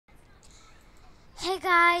Hey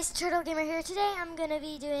guys, Turtle Gamer here. Today I'm gonna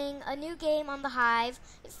be doing a new game on the Hive.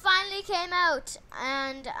 It finally came out,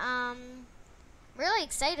 and I'm really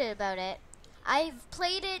excited about it. I've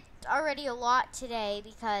played it already a lot today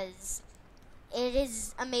because it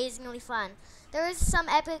is amazingly fun. There is some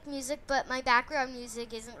epic music, but my background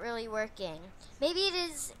music isn't really working. Maybe it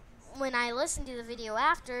is when I listen to the video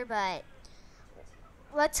after, but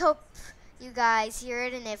let's hope you guys hear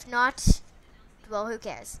it, and if not, well, who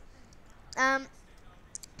cares? Um,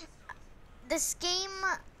 this game,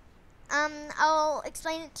 I'll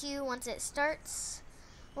explain it to you once it starts.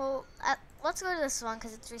 Well, let's go to this one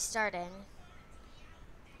because it's restarting.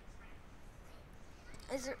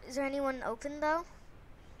 Is there anyone open though?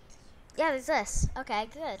 Yeah, there's this. Okay,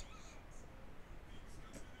 good.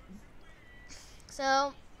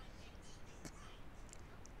 So,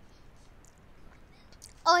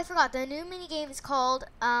 oh, I forgot. The new mini game is called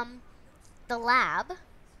the Lab.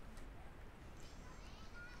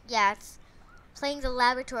 Yeah, it's playing the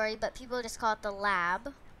laboratory, but people just call it the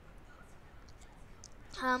Lab.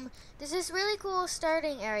 There's this really cool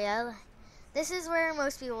starting area. This is where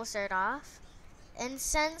most people start off. And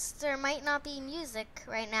since there might not be music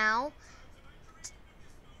right now,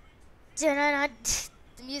 the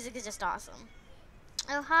music is just awesome.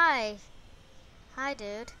 Oh, hi. Hi,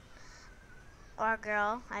 dude. Or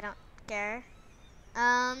girl. I don't care.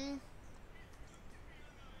 Man,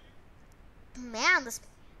 this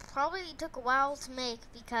probably took a while to make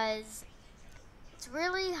because it's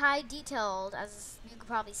really high detailed, as you could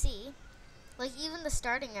probably see. Like, even the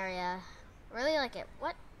starting area. Really like it.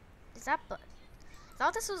 What is that button? I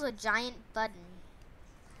thought this was a giant button.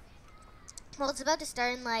 Well, it's about to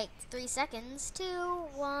start in like 3 seconds. 2,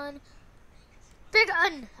 1.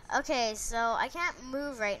 Begun! Okay, so I can't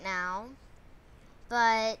move right now.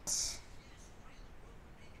 But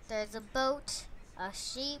there's a boat, a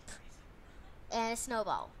sheep, and a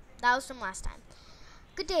snowball. That was from last time.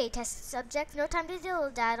 Good day, test subject. No time to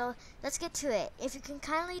diddle-daddle. Let's get to it. If you can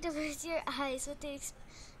kindly divert your eyes with the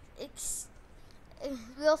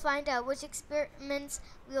we'll find out which experiments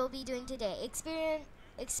we'll be doing today.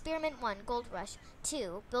 Experiment 1, Gold Rush.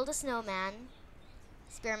 2, build a snowman.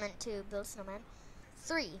 Experiment 2, build a snowman.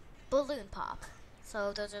 3, balloon pop.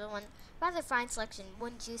 So those are the ones. Rather fine selection,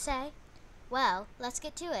 wouldn't you say? Well, let's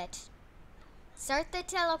get to it. Start the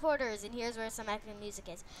teleporters, and here's where some epic music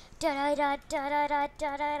is. Da da da da da da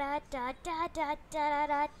da da da da da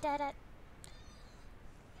da da da.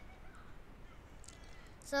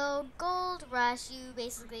 So, Gold Rush, you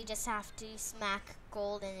basically just have to smack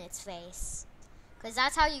gold in its face. Because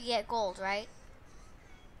that's how you get gold, right?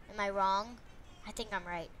 Am I wrong? I think I'm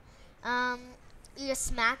right. You just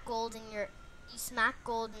smack gold in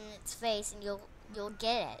its face and you'll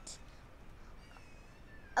get it.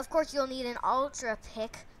 Of course, you'll need an ultra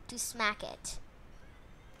pick to smack it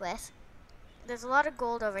with. There's a lot of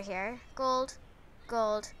gold over here. Gold,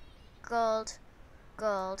 gold, gold,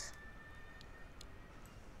 gold.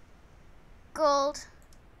 Gold,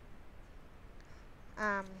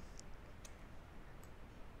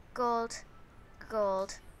 gold,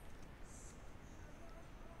 gold,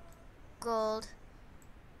 gold,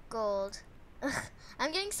 gold.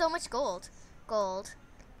 I'm getting so much gold. Gold.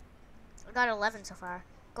 I got 11 so far.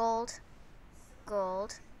 Gold,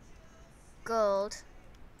 gold, gold,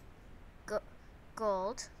 gold,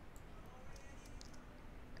 gold.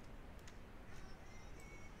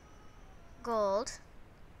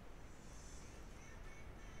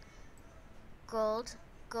 Gold,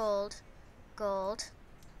 gold, gold,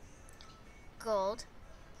 gold,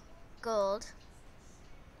 gold,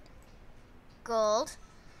 gold.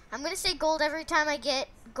 I'm gonna say gold every time I get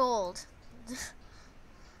gold.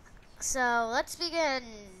 So, let's begin.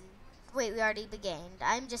 Wait, we already began.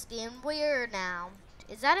 I'm just being weird now.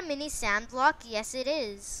 Is that a mini sand block? Yes, it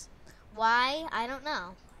is. Why? I don't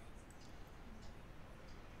know.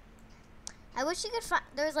 I wish you could find,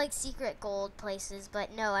 there's like secret gold places,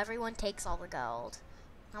 but no, everyone takes all the gold.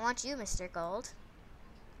 I want you, Mr. Gold.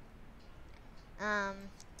 I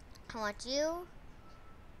want you.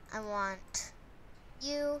 I want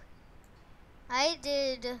you. I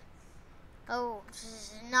did, oh,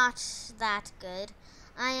 not that good.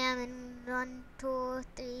 I am in 1, 2,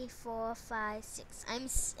 3, 4, 5, 6. I'm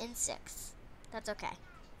in 6. That's okay.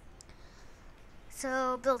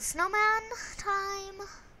 So, build snowman time.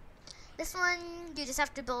 This one, you just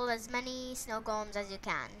have to build as many snow golems as you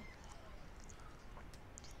can.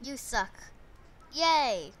 You suck.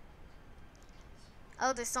 Yay!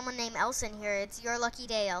 Oh, there's someone named Elsa in here. It's your lucky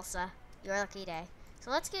day, Elsa. Your lucky day.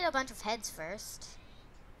 So let's get a bunch of heads first.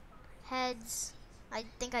 Heads. I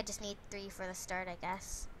think I just need 3 for the start, I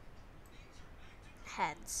guess.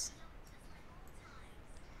 Heads.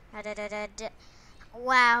 Da-da-da-da-da.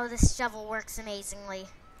 Wow, this shovel works amazingly.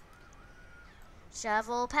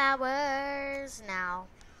 Shovel powers now.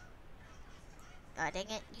 Oh, dang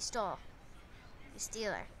it, you stole. You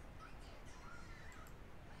stealer.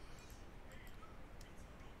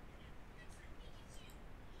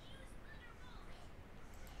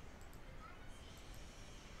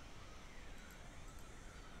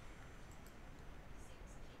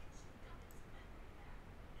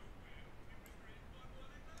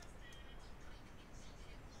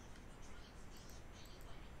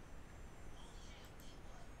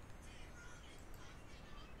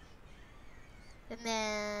 And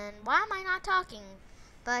then, why am I not talking?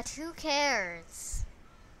 But who cares?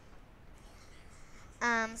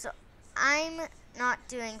 So I'm not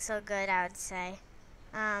doing so good, I would say.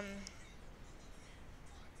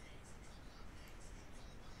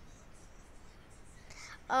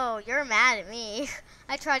 Oh, you're mad at me.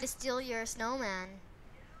 I tried to steal your snowman.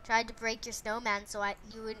 Tried to break your snowman so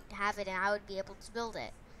you wouldn't have it and I would be able to build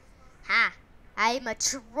it. Ha! I'm a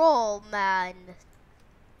troll, man.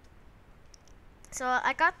 So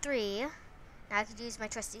I got 3. Now I could use my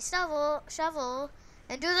trusty shovel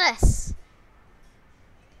and do this.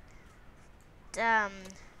 How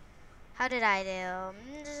did I do?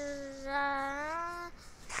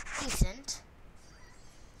 Decent.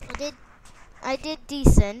 I did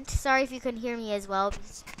decent. Sorry if you couldn't hear me as well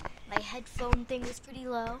because my headphone thing was pretty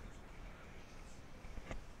low.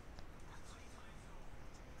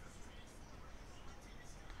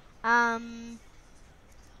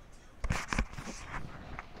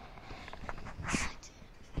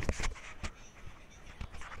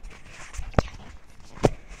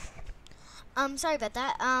 Sorry about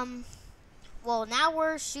that. Well, now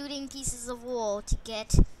we're shooting pieces of wool to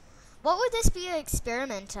get... What would this be an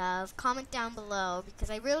experiment of? Comment down below, because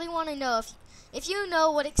I really want to know if you know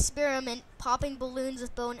what experiment popping balloons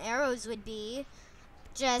with bow and arrows would be.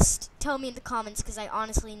 Just tell me in the comments, because I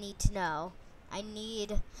honestly need to know. I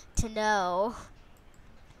need to know.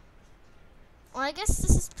 Well, I guess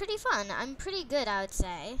this is pretty fun. I'm pretty good, I would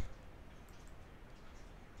say.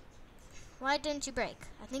 Why didn't you break?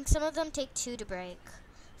 I think some of them take 2 to break.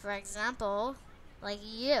 For example, like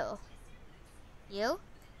you. You?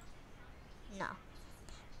 No.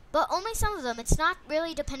 But only some of them. It's not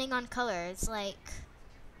really depending on color. It's like,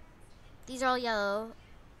 these are all yellow.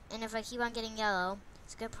 And if I keep on getting yellow,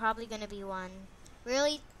 it's probably going to be one.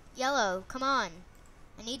 Really? Yellow, come on.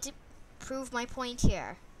 I need to prove my point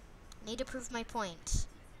here. I need to prove my point.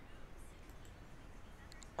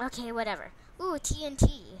 Okay, whatever. Ooh,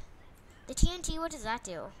 TNT. The TNT, what does that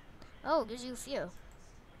do? Oh, gives you a few.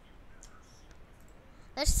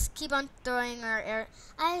 Let's just keep on throwing our air.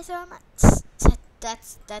 I throw my...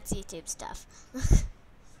 That's YouTube stuff. Let's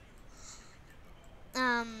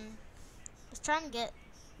try and get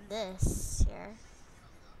this here.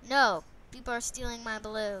 No, people are stealing my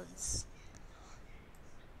balloons.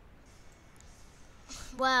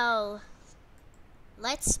 Well,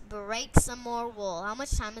 let's break some more wool. How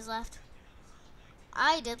much time is left?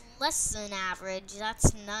 I did less than average.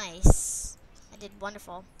 That's nice. I did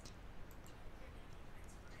wonderful.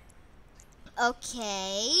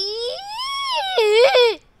 Okay.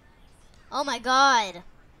 Oh my god.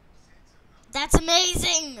 That's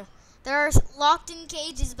amazing. They're locked in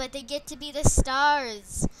cages, but they get to be the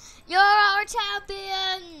stars. You're our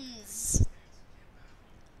champions.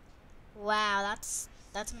 Wow,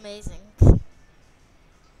 that's amazing.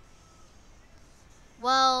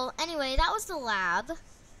 Well, anyway, that was the lab.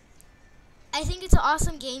 I think it's an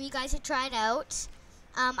awesome game. You guys should try it out.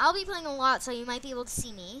 I'll be playing a lot, so you might be able to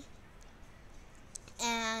see me.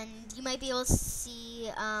 And you might be able to see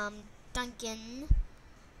Duncan,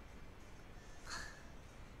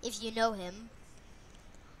 if you know him.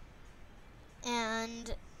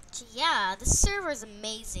 And yeah, the server is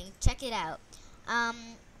amazing. Check it out.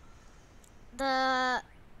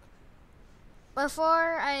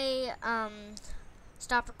 Before I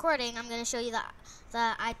stop recording, I'm gonna show you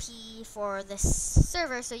the IP for this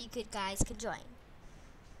server so you guys could join.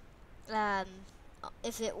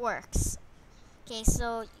 If it works. Okay,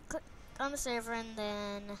 so you click on the server and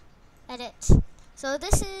then edit. So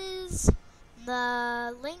this is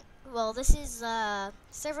the link. Well, this is the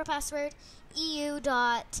server password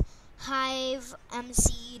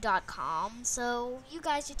eu.hivemc.com. So you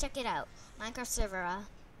guys should check it out. Minecraft server.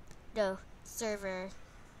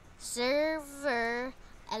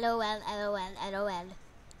 LOL.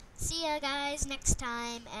 See ya guys next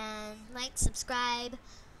time, and like, subscribe,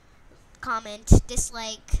 comment,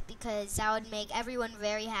 dislike, because that would make everyone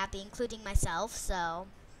very happy, including myself. So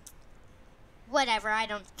whatever, I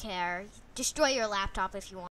don't care. Destroy your laptop if you want.